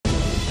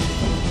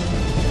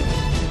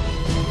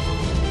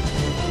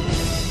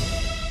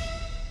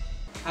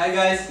Hi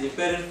guys,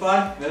 F.E.A.R.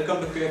 Welcome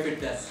to F.E.A.R.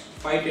 Fitness.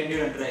 Fight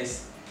endurance rise.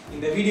 In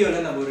the video,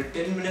 we will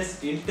 10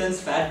 minutes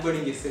intense fat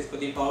burning exercise.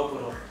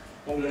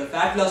 Your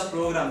fat loss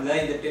program,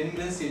 இந்த 10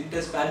 minutes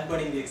intense fat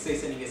burning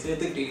exercise நீங்க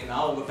சேர்த்துக்கிட்டீங்கன்னா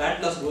உங்க fat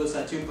loss goals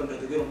achieve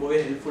பண்றதுக்கு ரொம்பவே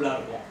ஹெல்ப்ஃபுல்லா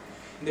இருக்கும்.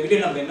 இந்த video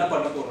நம்ம என்ன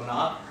பண்ண போறோம்னா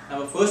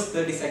நம்ம first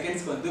 30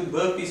 seconds வந்து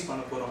burpees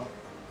பண்ண போறோம்.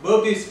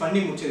 Burpees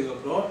பண்ணி முடிச்சதுக்கு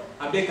அப்புறம்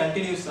அப்படியே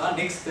கண்டினியூஸா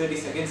next 30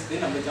 seconds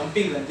நம்ம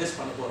jumping lunges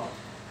பண்ண போறோம்.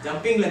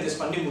 Jumping lunges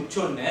பண்ணி முடிச்ச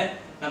உடனே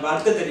நம்ம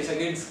அடுத்த 30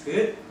 செகண்ட்ஸ்க்கு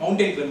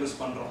மவுண்டன் கிளைம்பர்ஸ்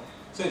பண்றோம்.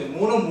 சோ இது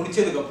மூணும்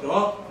முடிச்சதுக்கு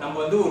அப்புறம் நம்ம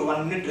வந்து ஒரு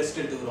 1 மினிட் ரெஸ்ட்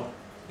எடுத்துக்கிறோம்.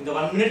 இந்த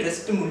 1 மினிட்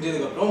ரெஸ்ட்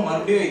முடிஞ்சதுக்கு அப்புறம்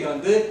மறுபடியும் இத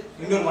வந்து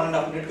இன்னொரு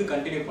 1.5 மினிட்க்கு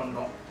கண்டினியூ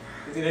பண்றோம்.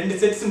 இது ரெண்டு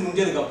செட்ஸ்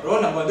முடிஞ்சதுக்கு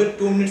அப்புறம் நம்ம வந்து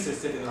 2 மினிட்ஸ்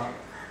ரெஸ்ட் எடுக்கலாம்.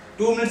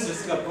 2 மினிட்ஸ்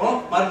ரெஸ்ட்க்கு அப்புறம்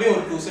மறுபடியும்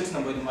ஒரு 2 செட்ஸ்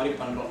நம்ம இந்த மாதிரி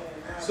பண்றோம்.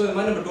 சோ இந்த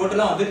மாதிரி நம்ம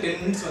டோட்டலா வந்து 10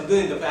 மினிட்ஸ் வந்து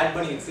இந்த ஃபேட்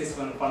பர்னிங் எக்சர்சைஸ்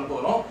பண்ண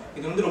போறோம்.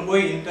 இது வந்து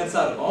ரொம்பவே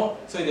இன்டென்ஸா இருக்கும்.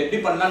 சோ இத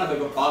எப்படி பண்ணலாம் நம்ம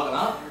இப்ப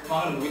பார்க்கலாம்.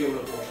 வாங்க நம்ம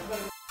வீடியோக்குள்ள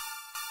போவோம்.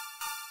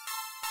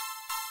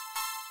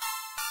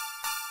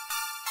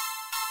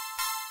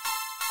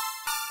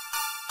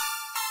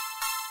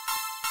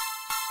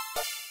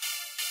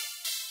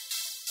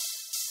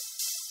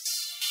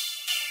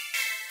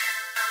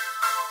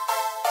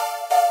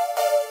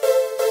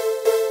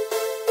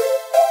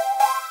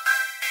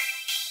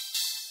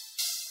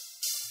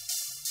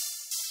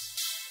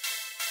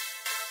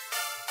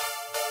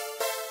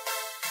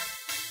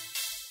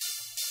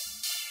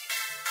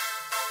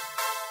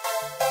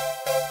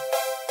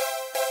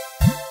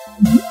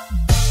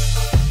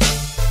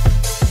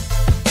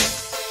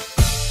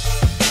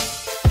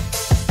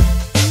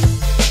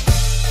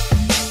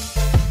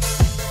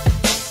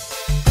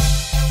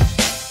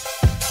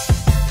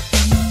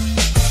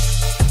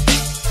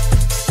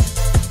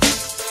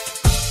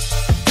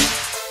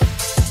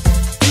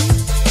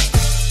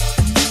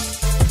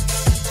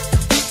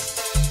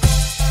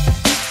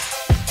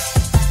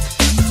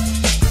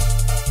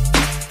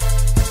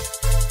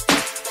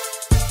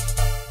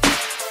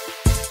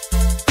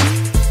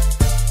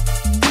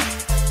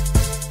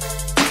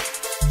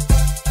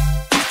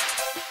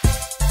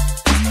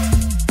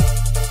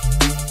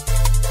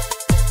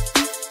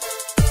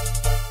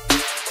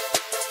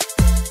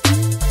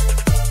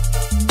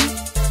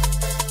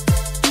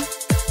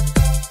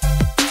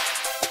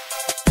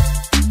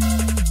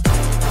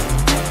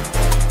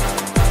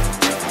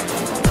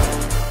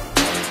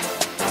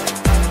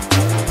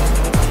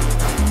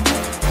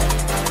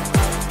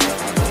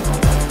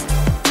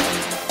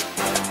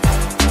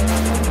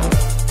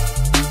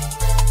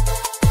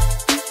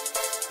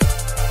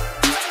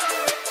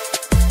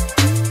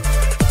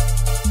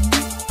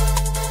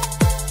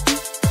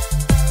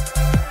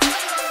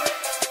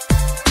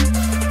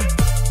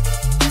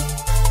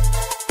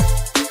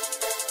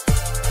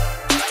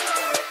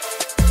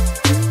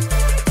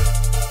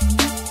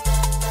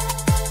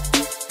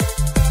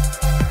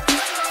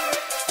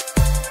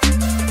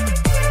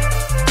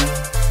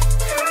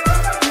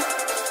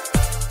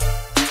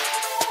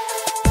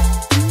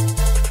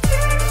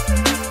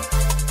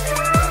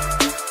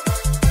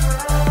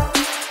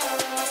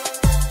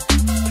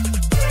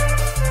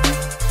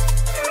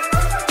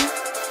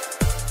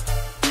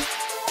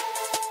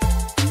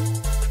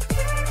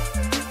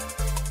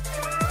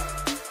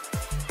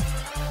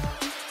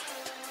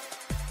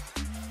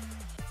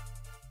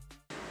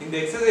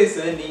 இந்த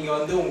எக்சர்சைஸை நீங்க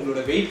வந்து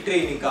உங்களோட வெயிட்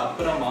ட்ரைனிங்க்கு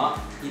அப்புறமா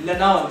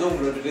இல்லனா வந்து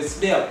உங்களோட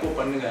ரெஸ்ட் டே அப்போ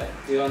பண்ணுங்க.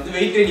 இது வந்து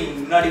வெயிட் ட்ரைனிங்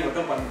முன்னாடி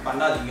மட்டும்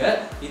பண்ணாதீங்க.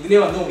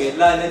 இதுலயே வந்து உங்க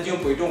எல்லா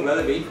எனர்ஜியும் போய்ட்டு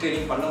உங்களால வெயிட்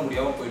ட்ரைனிங் பண்ண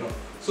முடியாம போய்டும்.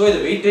 சோ இது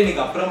வெயிட்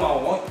ட்ரைனிங்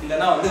அப்புறமாவும்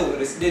இல்லனா வந்து உங்க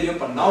ரெஸ்ட்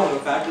டேலயும் பண்ணா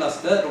உங்க ஃபேட்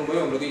லாஸ்ல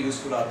ரொம்பவே உங்களுக்கு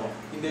யூஸ்ஃபுல்லா இருக்கும்.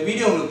 இந்த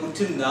வீடியோ உங்களுக்கு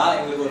பிடிச்சிருந்தா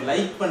எங்களுக்கு ஒரு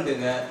லைக்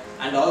பண்ணுங்க.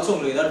 அண்ட் ஆல்சோ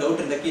உங்களுக்கு ஏதாவது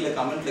டவுட் இருந்தா கீழ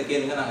கமெண்ட்ல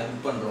கேளுங்க, நாங்க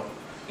ஹெல்ப் பண்றோம்.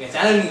 என்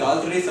சேனல் நீங்க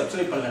ஆல்ரெடி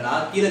சப்ஸ்கிரைப் பண்ணலனா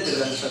கீழ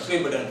இருக்கிற அந்த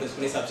சப்ஸ்கிரைப் பட்டனை பிரஸ்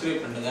பண்ணி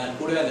சப்ஸ்கிரைப் பண்ணுங்க. and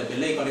கூடவே அந்த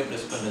பெல் ஐகானை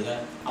பிரஸ் பண்ணுங்க.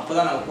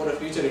 அப்பதான் நாங்க போற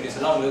ஃபியூச்சர் வீடியோஸ்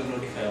எல்லாம் உங்களுக்கு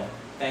நோட்டிஃபை ஆகும்.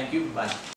 Thank you. Bye.